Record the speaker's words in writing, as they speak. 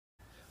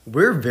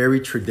We're very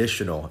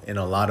traditional in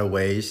a lot of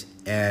ways,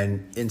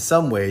 and in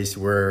some ways,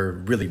 we're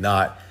really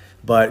not.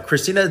 But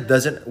Christina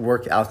doesn't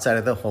work outside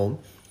of the home.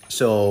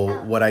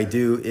 So, what I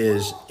do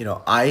is,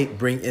 I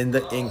bring in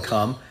the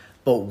income,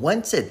 but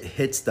once it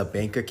hits the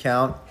bank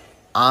account,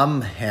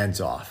 I'm hands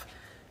off.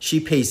 She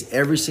pays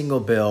every single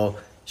bill.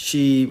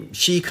 She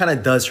kind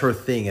of does her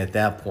thing at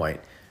that point.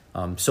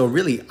 So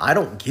really, I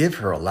don't give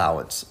her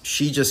allowance.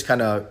 She just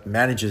kind of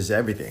manages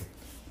everything.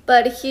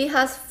 But he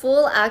has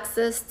full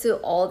access to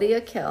all the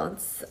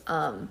accounts.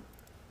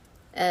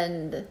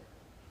 And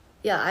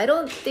yeah, I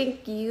don't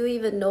think you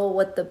even know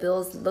what the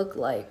bills look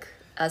like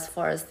as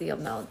far as the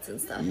amounts and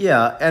stuff.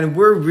 Yeah, and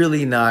we're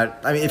really not.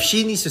 I mean, if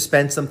she needs to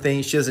spend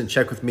something, she doesn't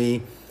check with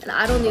me. And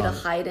I don't need to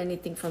hide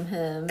anything from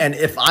him. And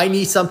if I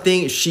need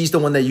something, she's the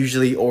one that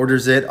usually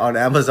orders it on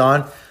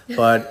Amazon.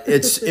 But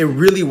it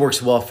really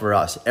works well for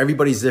us.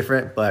 Everybody's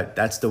different, but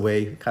that's the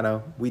way kind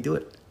of we do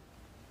it.